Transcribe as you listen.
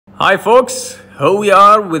Hi folks, here we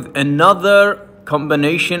are with another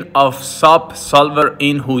combination of SOP solver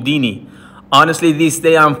in Houdini. Honestly, this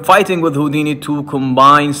day I'm fighting with Houdini to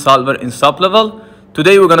combine solver in SOP level.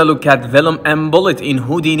 Today we're gonna look at Vellum and Bullet in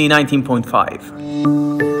Houdini 19.5.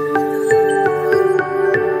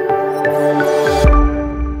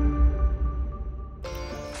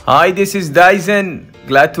 Hi, this is Dyson.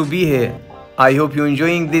 Glad to be here. I hope you're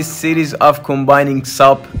enjoying this series of combining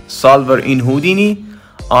SOP solver in Houdini.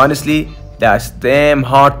 Honestly, that's damn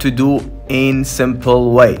hard to do in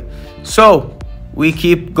simple way. So we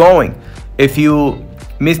keep going. If you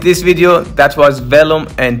missed this video, that was Velum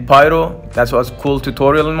and Pyro. That was a cool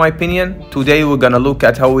tutorial in my opinion. Today we're gonna look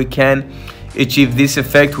at how we can achieve this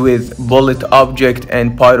effect with bullet object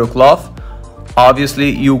and pyro cloth.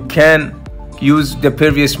 Obviously you can use the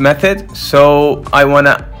previous method, so I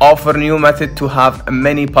wanna offer a new method to have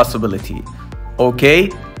many possibilities. Okay,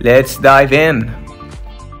 let's dive in.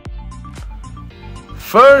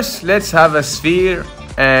 First, let's have a sphere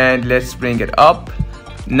and let's bring it up.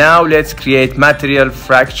 Now let's create material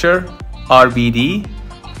fracture, RBD.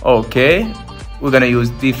 Okay, we're gonna use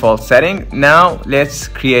default setting. Now let's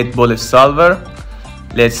create bullet solver.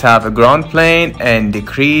 Let's have a ground plane and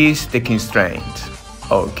decrease the constraint.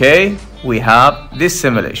 Okay, we have this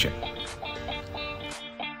simulation.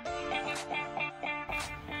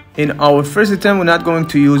 In our first attempt, we're not going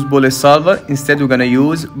to use bullet solver. Instead, we're gonna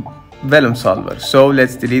use Velum Salva. So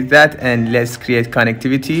let's delete that and let's create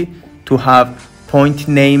connectivity to have point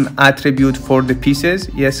name attribute for the pieces.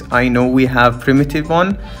 Yes, I know we have primitive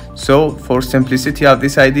one. So for simplicity of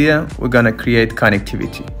this idea, we're gonna create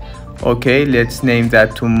connectivity. Okay, let's name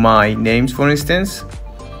that to my names, for instance.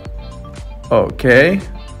 Okay.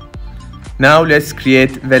 Now let's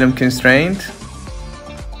create Vellum constraint.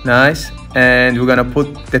 Nice. And we're gonna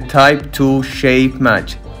put the type to shape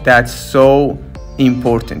match. That's so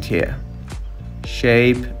important here.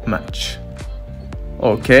 Shape match.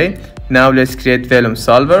 Okay, now let's create Velum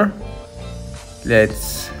solver.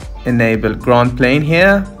 Let's enable ground plane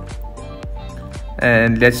here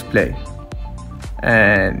and let's play.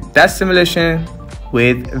 And that's simulation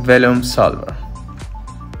with Velum solver.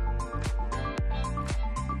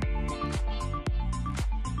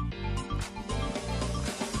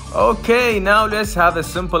 Okay, now let's have a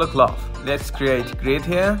simple cloth. Let's create grid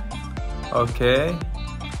here. Okay,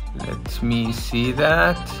 let me see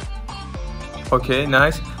that. Okay,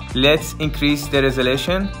 nice. Let's increase the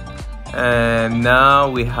resolution and now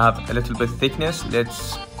we have a little bit thickness.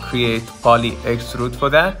 Let's create poly extrude for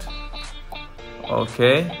that.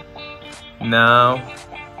 Okay, now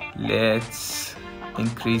let's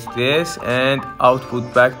increase this and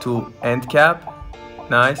output back to end cap.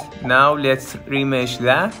 Nice. Now let's remesh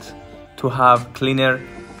that to have cleaner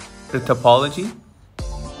topology.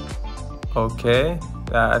 Okay,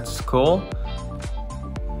 that's cool.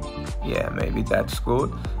 Yeah, maybe that's good.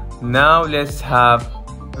 Now let's have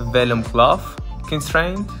Vellum cloth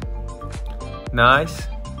constraint. Nice.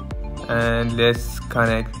 And let's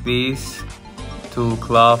connect these to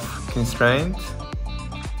cloth constraint.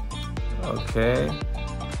 Okay.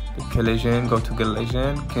 The collision, go to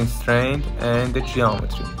collision, constraint, and the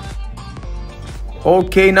geometry.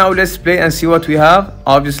 Okay, now let's play and see what we have.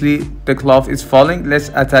 Obviously the cloth is falling. Let's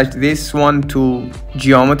attach this one to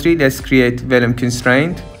geometry. Let's create Vellum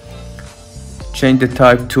constraint. Change the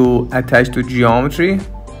type to attach to geometry.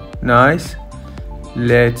 Nice.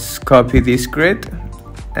 Let's copy this grid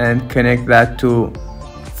and connect that to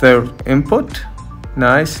third input.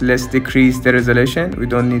 Nice. Let's decrease the resolution. We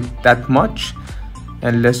don't need that much.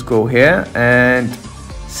 And let's go here and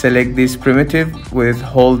select this primitive with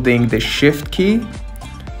holding the shift key,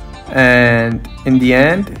 and in the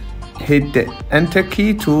end hit the enter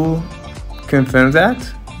key to confirm that.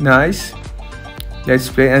 Nice. Let's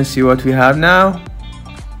play and see what we have now.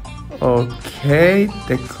 Okay,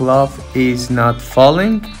 the cloth is not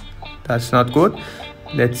falling. That's not good.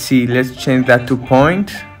 Let's see, let's change that to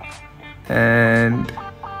point and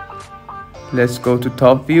let's go to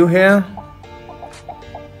top view here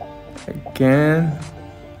again.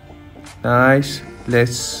 Nice.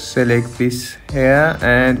 Let's select this here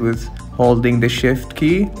and with holding the shift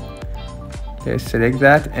key, let's select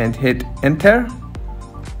that and hit enter.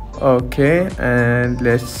 Okay, and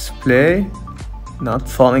let's play. Not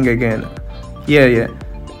falling again. Yeah,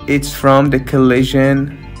 it's from the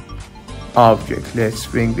collision object. Let's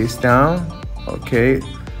bring this down. Okay,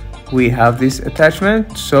 we have this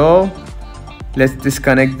attachment, so let's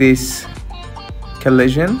disconnect this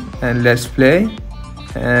collision and let's play.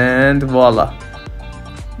 And voila,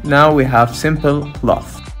 now we have simple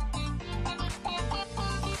cloth.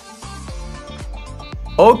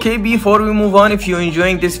 Okay, before we move on, if you're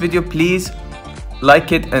enjoying this video, please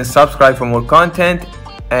like it and subscribe for more content.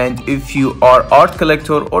 And if you are art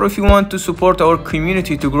collector or if you want to support our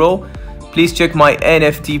community to grow, please check my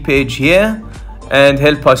NFT page here and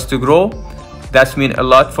help us to grow. That's mean a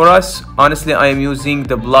lot for us. Honestly, I am using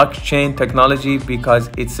the blockchain technology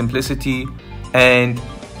because it's simplicity and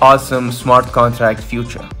awesome smart contract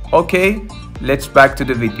future. Okay, let's back to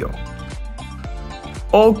the video.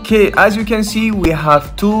 Okay, as you can see, we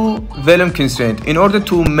have two Vellum constraint. In order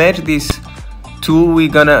to merge these two,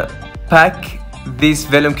 we're gonna pack this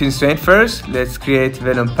Vellum constraint first. Let's create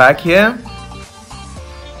Vellum Pack here.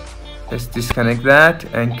 Let's disconnect that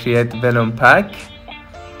and create Vellum Pack.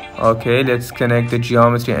 Okay, let's connect the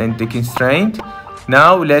geometry and the constraint.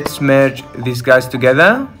 Now let's merge these guys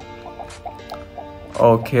together.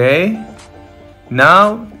 Okay,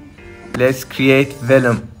 now let's create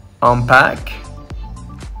Vellum unpack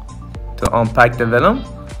to unpack the Vellum.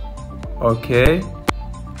 Okay,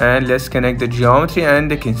 and let's connect the geometry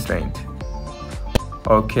and the constraint.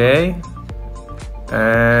 Okay,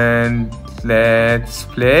 and let's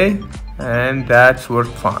play, and that's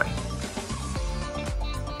worked fine.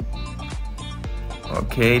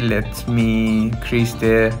 Okay, let me increase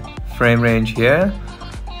the frame range here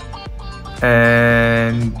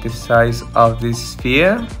and the size of this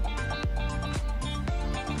sphere.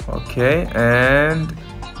 Okay, and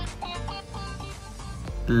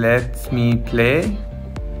let me play.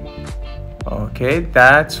 Okay,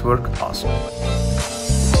 that's worked awesome.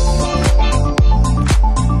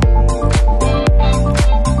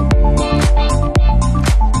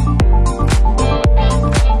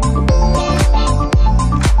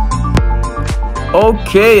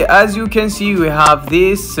 Okay, as you can see, we have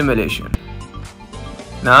this simulation.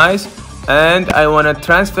 Nice. And I want to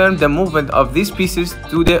transfer the movement of these pieces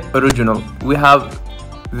to the original. We have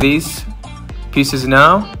these pieces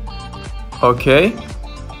now. Okay,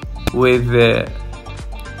 with the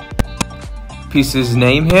pieces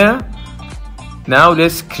name here. Now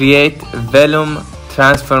let's create Vellum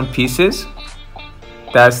transform pieces.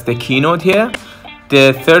 That's the keynote here.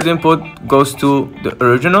 The third input goes to the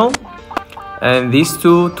original, and these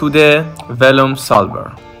two to the Velum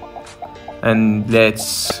Salva. And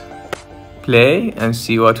let's play and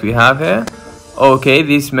see what we have here. Okay,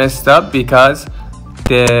 this messed up because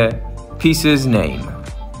the piece's name.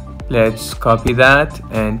 Let's copy that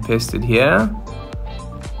and paste it here,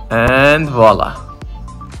 and voila,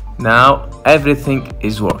 now everything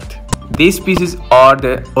is worked. These pieces are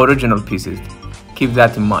the original pieces, keep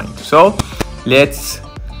that in mind. So let's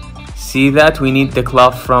see that we need the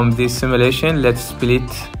cloth from this simulation. Let's split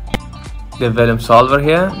the Velum Salva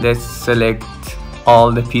here. Let's select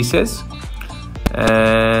all the pieces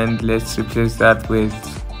and let's replace that with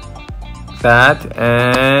that,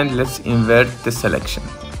 and let's invert the selection.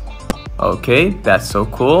 Okay, that's so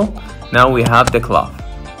cool. Now we have the cloth.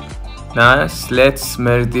 Nice. Let's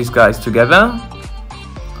merge these guys together.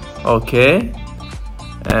 Okay,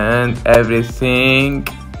 and everything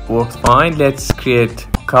works fine. Let's create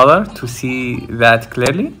color to see that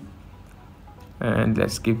clearly, and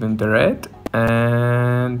let's give them the red,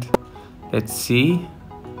 and let's see.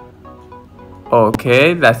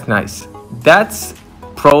 Okay, that's nice. That's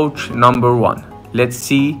approach number one. Let's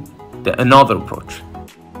see another approach.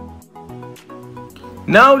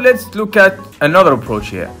 Now let's look at another approach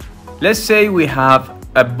here. Let's say we have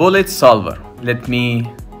a bullet solver. Let me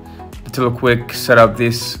do a quick set up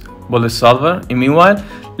this bullet solver. And meanwhile,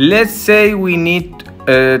 let's say we need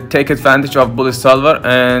take advantage of bullet solver,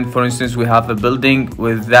 and for instance we have a building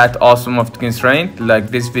with that awesome of constraint like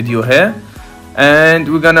this video here,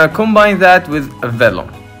 and we're gonna combine that with a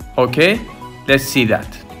Vellum. Okay, let's see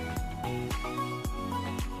that.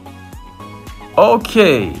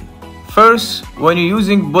 Okay, first, when you're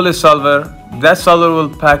using bullet solver, that solver will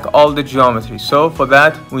pack all the geometry. So for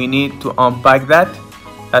that we need to unpack that.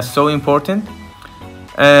 That's so important.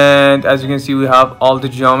 And as you can see, we have all the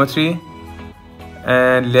geometry,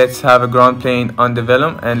 and let's have a ground plane on the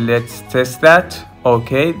Vellum and let's test that.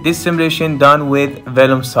 Okay, this simulation done with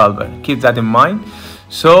Velum Salva, keep that in mind.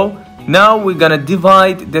 So now we're gonna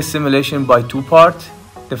divide the simulation by two parts.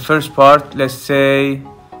 The first part, let's say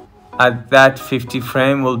at that 50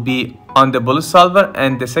 frame, will be on the bullet solver,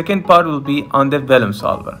 and the second part will be on the Velum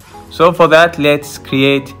Salva. So for that, let's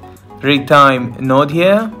create retime node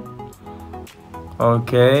here.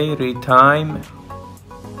 Okay, retime,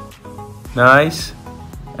 nice,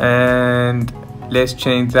 and let's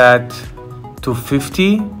change that to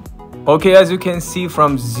 50. Okay, as you can see,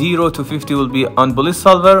 from 0 to 50 will be on bullet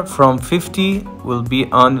solver, from 50 will be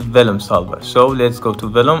on Velum Salva. So let's go to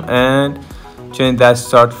Vellum and change that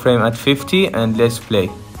start frame at 50 and let's play.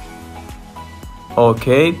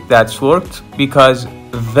 Okay, that's worked because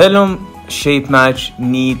Vellum shape match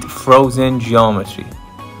need frozen geometry.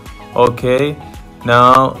 Okay,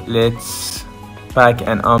 now let's pack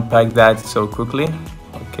and unpack that so quickly.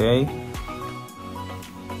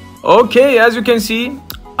 Okay, as you can see,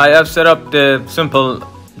 I have set up the simple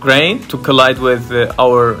grain to collide with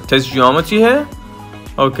our test geometry here.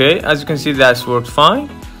 Okay, as you can see, that's worked fine.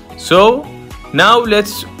 So now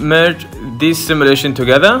let's merge this simulation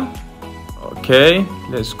together. Okay,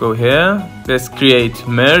 let's go here, let's create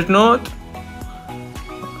merge node.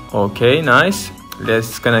 Okay, nice.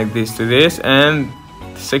 Let's connect this to this and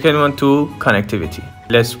the second one to connectivity.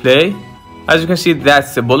 Let's play. As you can see,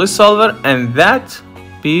 that's the bullet solver and that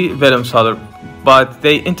be Velum Salva, but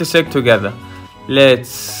they intersect together. Let's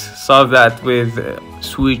solve that with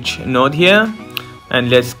switch node here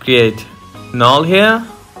and let's create null here.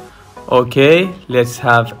 Okay, let's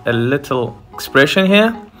have a little expression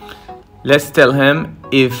here. Let's tell him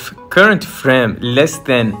if current frame less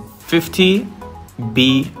than 50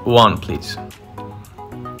 be 1, please.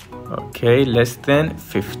 Okay, less than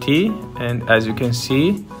 50, and as you can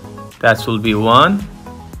see, that will be 1.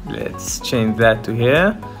 Let's change that to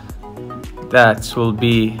here. That will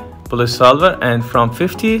be bullet solver, and from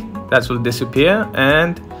 50 that will disappear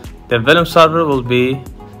and the Velum solver will be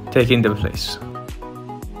taking the place.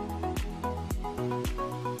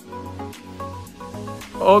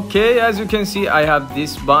 Okay, as you can see, I have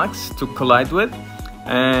this box to collide with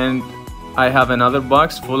and I have another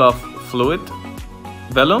box full of fluid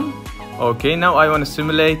Velum. Okay, now I want to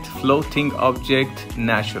simulate floating object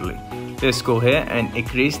naturally. Let's go here and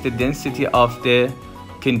increase the density of the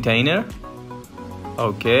container.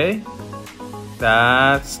 Okay,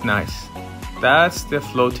 that's nice. That's the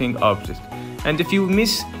floating object. And if you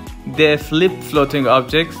miss the flip floating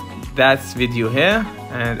object, that's video here,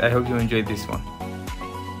 and I hope you enjoyed this one.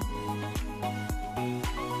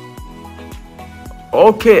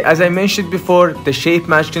 Okay, as I mentioned before, the shape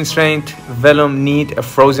match constraint Velum need a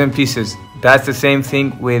frozen pieces. That's the same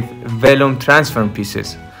thing with Velum transform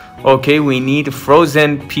pieces. Okay, we need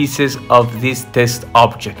frozen pieces of this test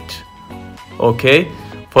object. Okay,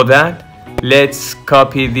 for that, let's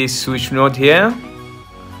copy this switch node here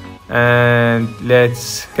and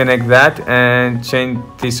let's connect that and change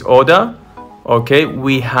this order. Okay,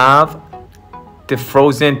 we have the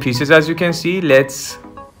frozen pieces as you can see. Let's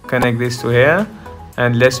connect this to here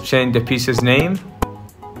and let's change the piece's name.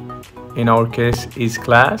 In our case is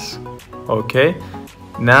class. Okay,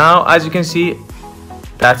 now as you can see,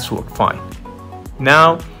 that's worked fine.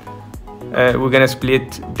 Now we're gonna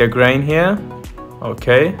split the grain here.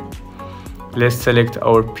 Okay, let's select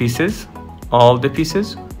our pieces, all the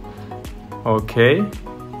pieces. Okay,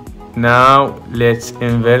 now let's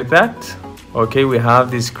invert that. Okay, we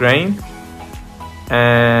have this grain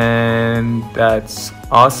and that's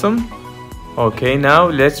awesome. Okay, now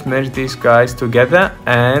let's merge these guys together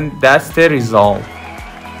and that's the result.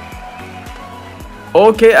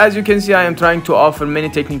 Okay, as you can see, I am trying to offer many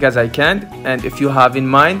techniques as I can, and if you have in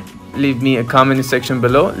mind, leave me a comment section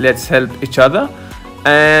below. Let's help each other,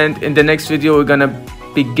 and in the next video we're gonna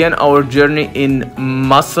begin our journey in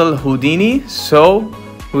muscle Houdini. So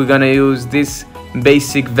we're gonna use this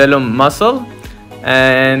basic Velum muscle,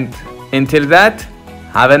 and until that,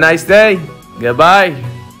 have a nice day. Goodbye.